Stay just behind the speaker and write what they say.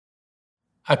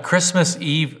A Christmas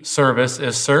Eve service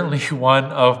is certainly one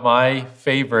of my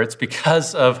favorites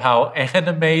because of how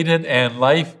animated and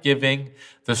life-giving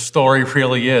the story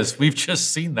really is. We've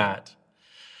just seen that.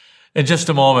 In just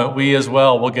a moment, we as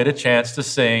well will get a chance to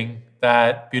sing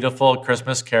that beautiful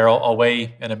Christmas carol,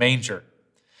 Away in a Manger.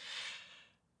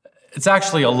 It's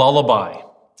actually a lullaby.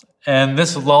 And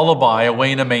this lullaby,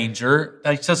 Away in a Manger,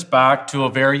 takes us back to a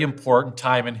very important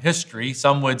time in history.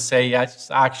 Some would say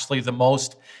it's actually the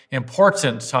most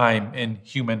important time in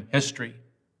human history.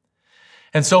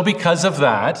 And so because of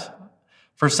that,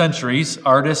 for centuries,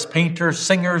 artists, painters,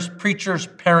 singers, preachers,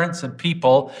 parents, and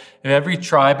people of every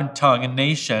tribe and tongue and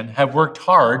nation have worked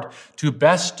hard to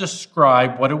best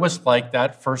describe what it was like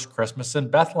that first Christmas in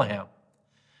Bethlehem.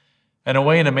 And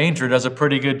Away in a Manger does a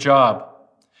pretty good job.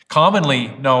 Commonly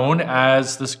known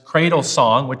as this cradle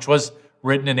song, which was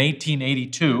written in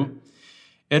 1882,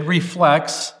 it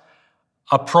reflects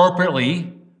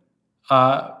appropriately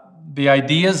the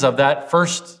ideas of that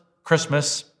first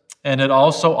Christmas, and it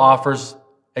also offers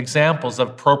examples of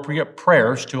appropriate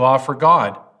prayers to offer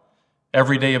God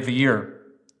every day of the year.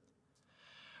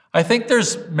 I think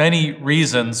there's many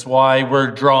reasons why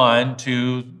we're drawn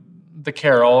to the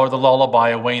carol or the lullaby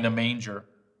Away in a Manger.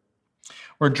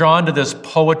 We're drawn to this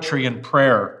poetry and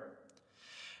prayer.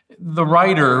 The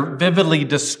writer vividly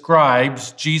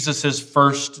describes Jesus'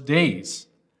 first days.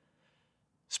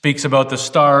 Speaks about the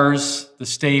stars, the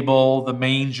stable, the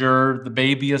manger, the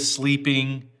baby is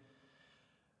sleeping.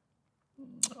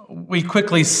 We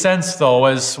quickly sense, though,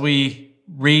 as we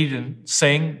read and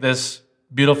sing this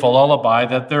beautiful lullaby,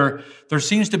 that there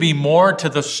seems to be more to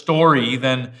the story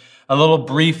than a little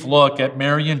brief look at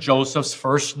Mary and Joseph's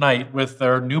first night with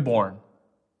their newborn.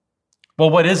 Well,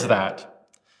 what is that?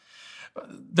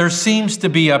 There seems to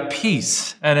be a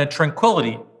peace and a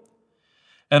tranquility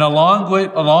and a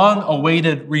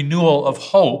long-awaited renewal of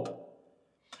hope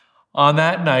on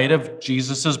that night of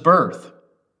Jesus' birth.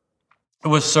 It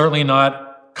was certainly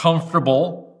not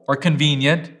comfortable or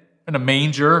convenient in a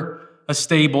manger, a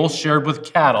stable shared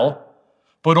with cattle,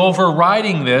 but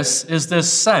overriding this is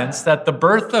this sense that the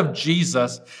birth of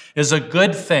Jesus is a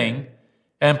good thing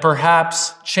and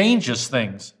perhaps changes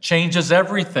things, changes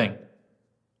everything.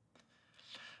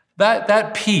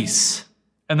 That peace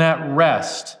and that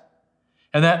rest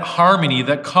and that harmony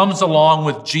that comes along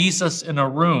with Jesus in a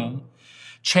room,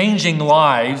 changing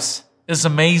lives, is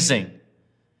amazing.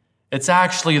 It's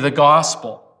actually the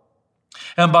gospel.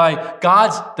 And by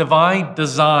God's divine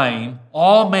design,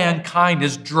 all mankind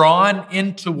is drawn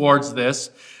in towards this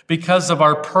because of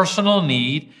our personal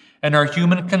need and our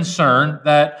human concern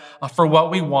that for what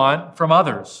we want from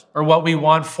others, or what we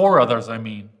want for others,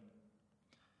 And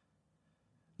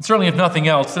certainly, if nothing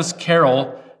else, this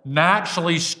carol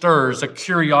naturally stirs a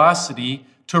curiosity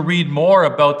to read more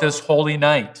about this holy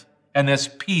night and this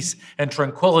peace and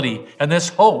tranquility and this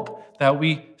hope that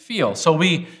we feel. So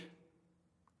we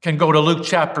can go to Luke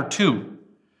chapter 2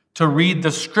 to read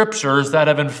the scriptures that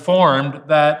have informed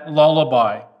that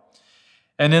lullaby.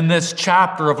 And in this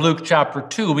chapter of Luke chapter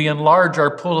 2, we enlarge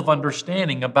our pool of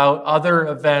understanding about other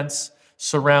events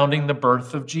surrounding the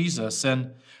birth of Jesus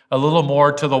and a little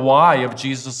more to the why of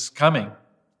Jesus' coming.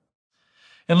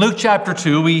 In Luke chapter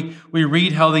 2, we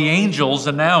read how the angels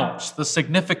announce the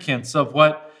significance of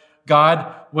what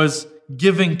God was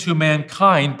giving to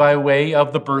mankind by way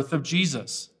of the birth of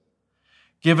Jesus.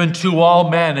 Given to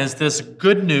all men is this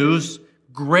good news,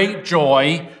 great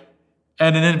joy,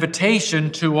 and an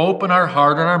invitation to open our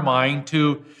heart and our mind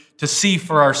to see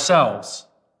for ourselves.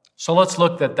 So let's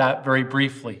look at that very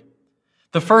briefly.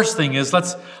 The first thing is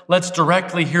let's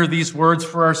directly hear these words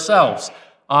for ourselves.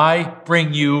 I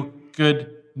bring you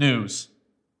good news.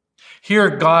 Hear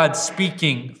God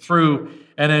speaking through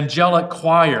an angelic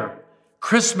choir.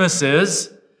 Christmas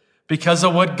is because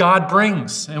of what God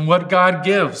brings and what God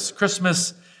gives.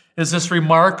 Christmas is this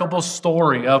remarkable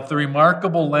story of the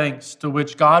remarkable lengths to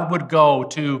which God would go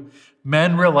to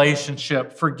mend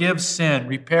relationship, forgive sin,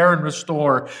 repair and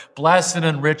restore, bless and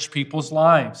enrich people's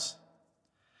lives.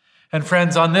 And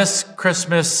friends, on this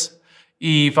Christmas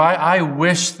Eve, I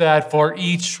wish that for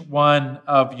each one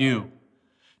of you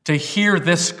to hear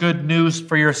this good news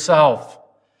for yourself,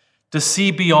 to see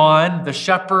beyond the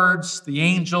shepherds, the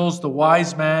angels, the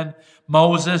wise men,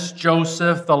 Moses,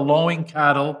 Joseph, the lowing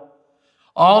cattle,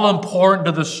 all important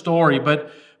to the story,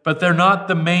 but they're not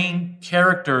the main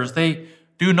characters. They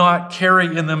do not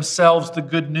carry in themselves the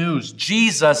good news.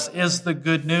 Jesus is the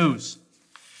good news.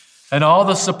 And all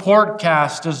the support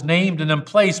cast is named and in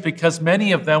place because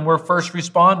many of them were first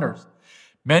responders.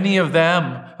 Many of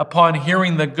them, upon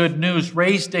hearing the good news,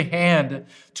 raised a hand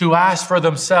to ask for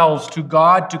themselves, to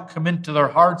God to come into their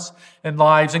hearts and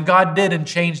lives, and God did and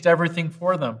changed everything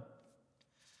for them.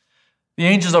 The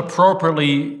angels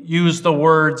appropriately used the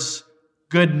words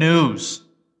good news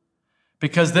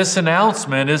because this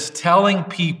announcement is telling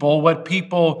people what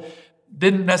people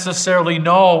didn't necessarily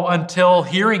know until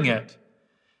hearing it.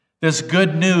 This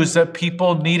good news that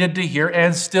people needed to hear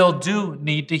and still do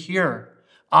need to hear.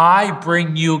 I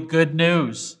bring you good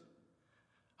news.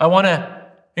 I want to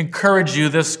encourage you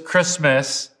this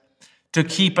Christmas to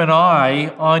keep an eye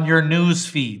on your news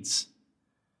feeds.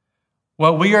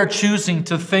 What we are choosing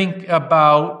to think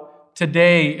about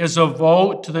today is a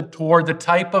vote toward the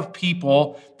type of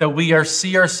people that we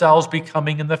see ourselves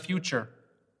becoming in the future.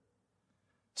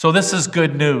 So this is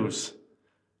good news.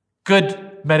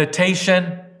 Good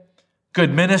meditation,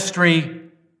 good ministry,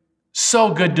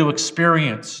 so good to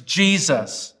experience.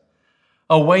 Jesus,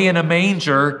 away in a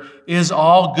manger, is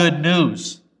all good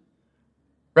news,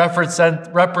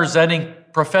 representing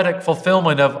prophetic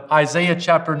fulfillment of Isaiah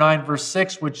chapter 9, verse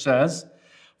 6, which says,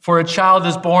 "For a child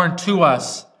is born to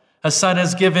us, a son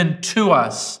is given to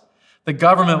us. The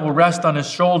government will rest on his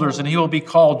shoulders, and he will be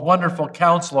called Wonderful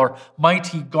Counselor,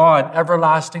 Mighty God,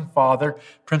 Everlasting Father,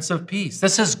 Prince of Peace."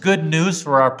 This is good news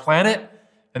for our planet,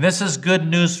 and this is good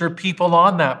news for people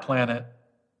on that planet.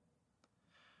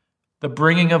 The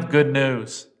bringing of good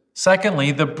news.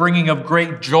 Secondly, the bringing of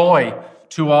great joy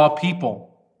to all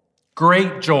people.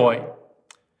 Great joy.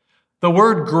 The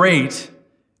word great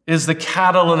is the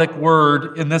catalytic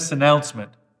word in this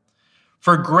announcement.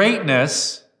 For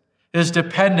greatness is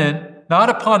dependent not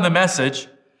upon the message,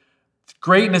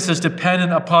 greatness is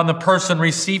dependent upon the person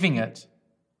receiving it.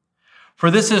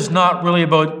 For this is not really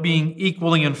about being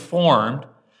equally informed.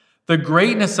 The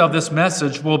greatness of this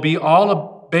message will be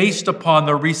all based upon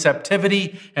the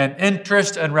receptivity and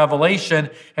interest and revelation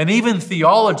and even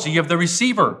theology of the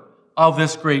receiver of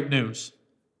this great news.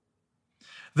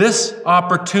 This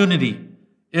opportunity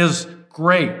is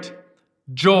great.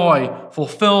 Joy,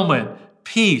 fulfillment,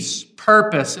 peace,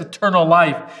 purpose, eternal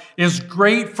life is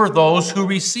great for those who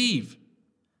receive.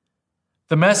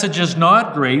 The message is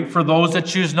not great for those that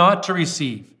choose not to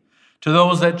receive, to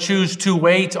those that choose to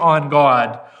wait on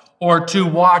God, or to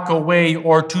walk away,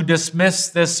 or to dismiss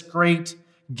this great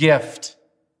gift.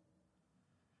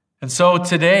 And so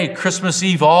today, Christmas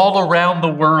Eve, all around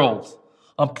the world,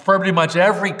 on pretty much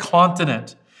every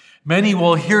continent, many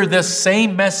will hear this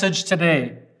same message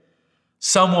today.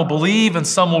 Some will believe and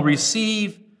some will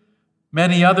receive.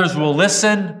 Many others will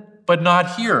listen, but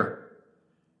not hear.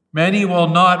 Many will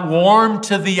not warm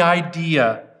to the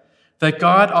idea that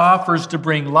God offers to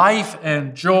bring life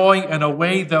and joy in a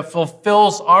way that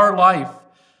fulfills our lives.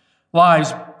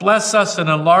 Bless us and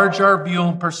enlarge our view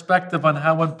and perspective on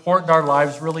how important our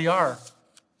lives really are.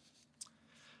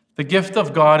 The gift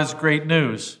of God is great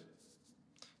news.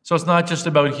 So it's not just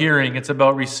about hearing, it's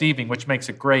about receiving, which makes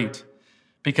it great,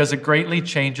 because it greatly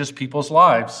changes people's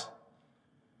lives.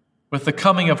 With the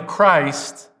coming of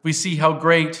Christ, we see how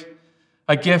great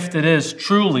a gift it is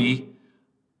truly,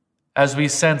 as we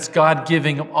sense God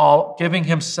giving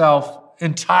himself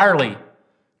entirely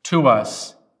to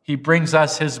us. He brings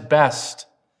us his best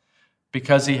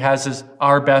because he has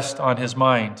our best on his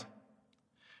mind.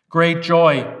 Great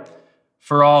joy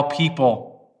for all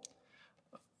people.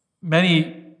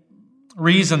 Many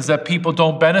reasons that people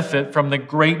don't benefit from the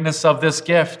greatness of this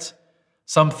gift.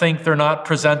 Some think they're not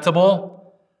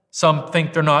presentable. Some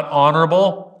think they're not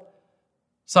honorable.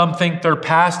 Some think their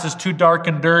past is too dark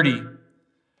and dirty.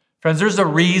 Friends, there's a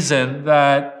reason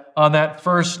that on that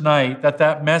first night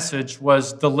that message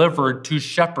was delivered to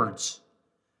shepherds.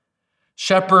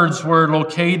 Shepherds were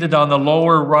located on the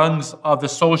lower rungs of the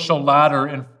social ladder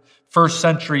in first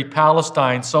century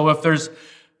Palestine. So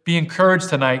be encouraged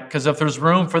tonight, because if there's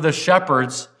room for the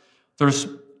shepherds, there's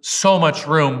so much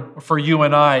room for you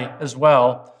and I as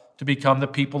well to become the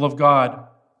people of God.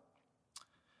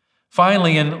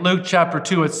 Finally, in Luke chapter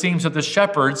 2, it seems that the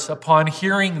shepherds, upon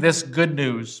hearing this good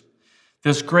news,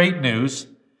 this great news,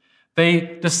 they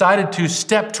decided to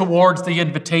step towards the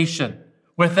invitation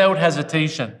without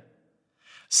hesitation,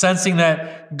 sensing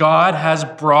that God has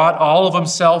brought all of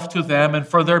himself to them, and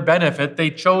for their benefit, they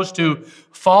chose to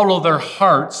follow their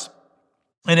hearts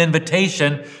an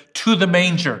invitation to the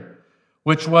manger,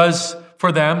 which was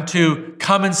for them to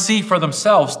come and see for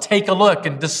themselves, take a look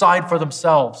and decide for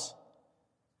themselves.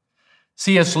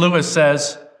 C.S. Lewis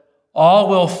says, all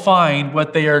will find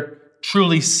what they are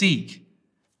truly seek.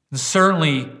 And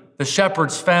certainly the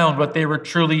shepherds found what they were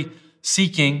truly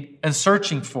seeking and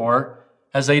searching for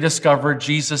as they discovered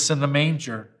Jesus in the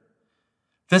manger.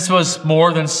 This was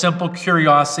more than simple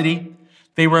curiosity.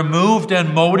 They were moved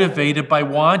and motivated by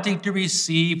wanting to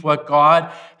receive what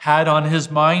God had on his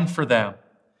mind for them.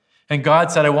 And God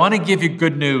said, I want to give you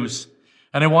good news,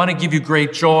 and I want to give you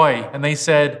great joy. And they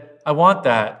said, I want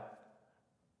that.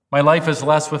 My life is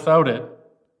less without it.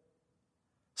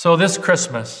 So this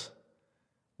Christmas,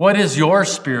 what is your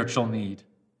spiritual need?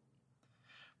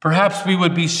 Perhaps we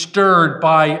would be stirred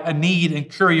by a need and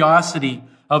curiosity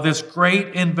of this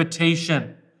great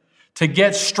invitation to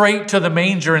get straight to the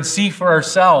manger and see for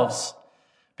ourselves,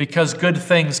 because good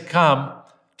things come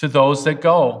to those that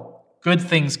go. Good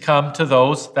things come to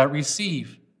those that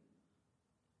receive.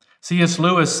 C.S.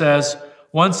 Lewis says,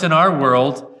 once in our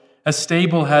world, a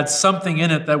stable had something in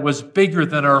it that was bigger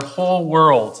than our whole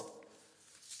world.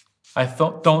 I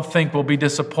don't think we'll be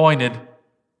disappointed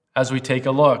as we take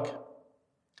a look.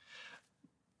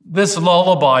 This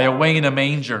lullaby, Away in a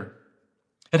Manger,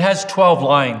 it has 12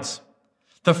 lines.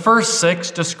 The first 6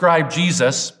 describe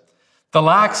Jesus. The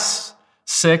last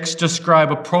 6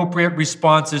 describe appropriate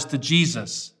responses to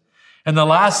Jesus. And the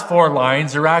last 4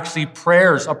 lines are actually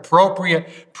prayers,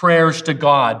 appropriate prayers to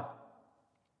God.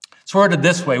 It's worded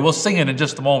this way. We'll sing it in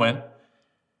just a moment.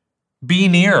 Be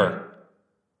near,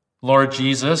 Lord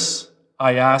Jesus,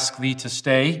 I ask thee to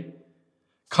stay.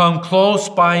 Come close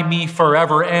by me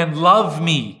forever and love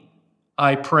me,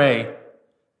 I pray.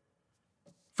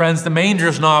 Friends, the manger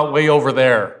is not way over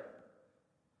there.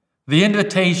 The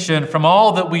invitation from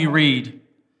all that we read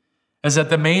is that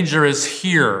the manger is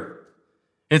here.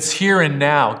 It's here and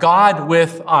now. God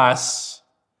with us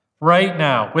right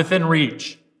now, within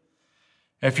reach.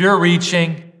 If you're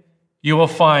reaching, you will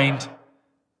find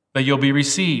that you'll be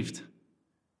received.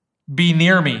 Be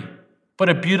near me. What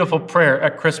a beautiful prayer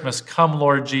at Christmas. Come,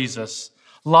 Lord Jesus.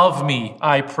 Love me,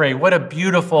 I pray. What a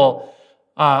beautiful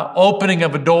opening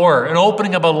of a door, an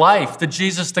opening of a life to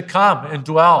Jesus to come and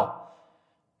dwell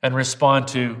and respond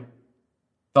to.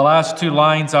 The last 2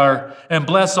 lines are, and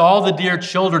bless all the dear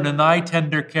children in thy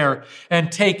tender care,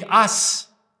 and take us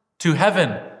to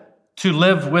heaven to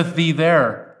live with thee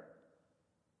there.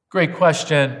 Great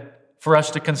question for us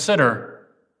to consider.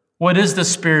 What is the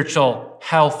spiritual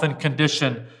health and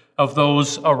condition of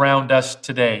those around us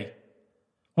today?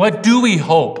 What do we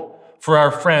hope for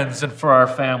our friends and for our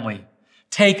family?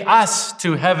 Take us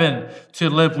to heaven to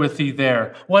live with thee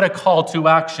there. What a call to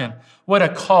action. What a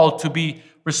call to be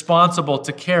responsible,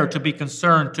 to care, to be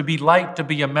concerned, to be light, to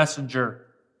be a messenger.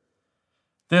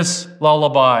 This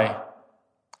lullaby,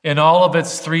 in all of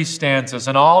its 3 stanzas,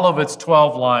 and all of its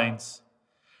 12 lines,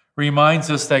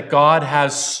 reminds us that God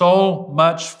has so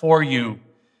much for you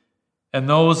and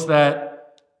those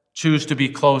that choose to be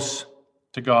close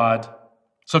to God.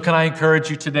 So can I encourage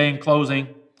you today in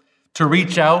closing to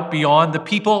reach out beyond the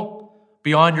people,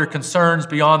 beyond your concerns,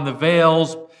 beyond the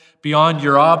veils, beyond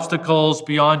your obstacles,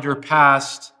 beyond your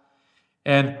past,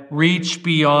 and reach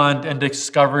beyond and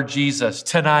discover Jesus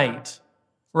tonight,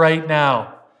 right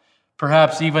now.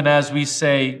 Perhaps even as we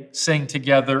sing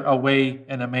together, Away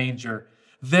in a Manger.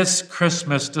 This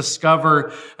Christmas,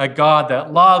 discover a God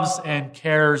that loves and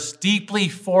cares deeply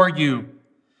for you.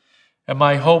 And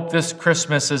my hope this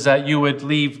Christmas is that you would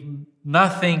leave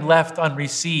nothing left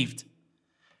unreceived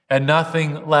and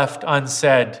nothing left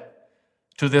unsaid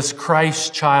to this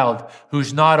Christ child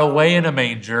who's not away in a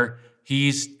manger,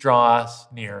 he's draws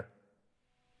near.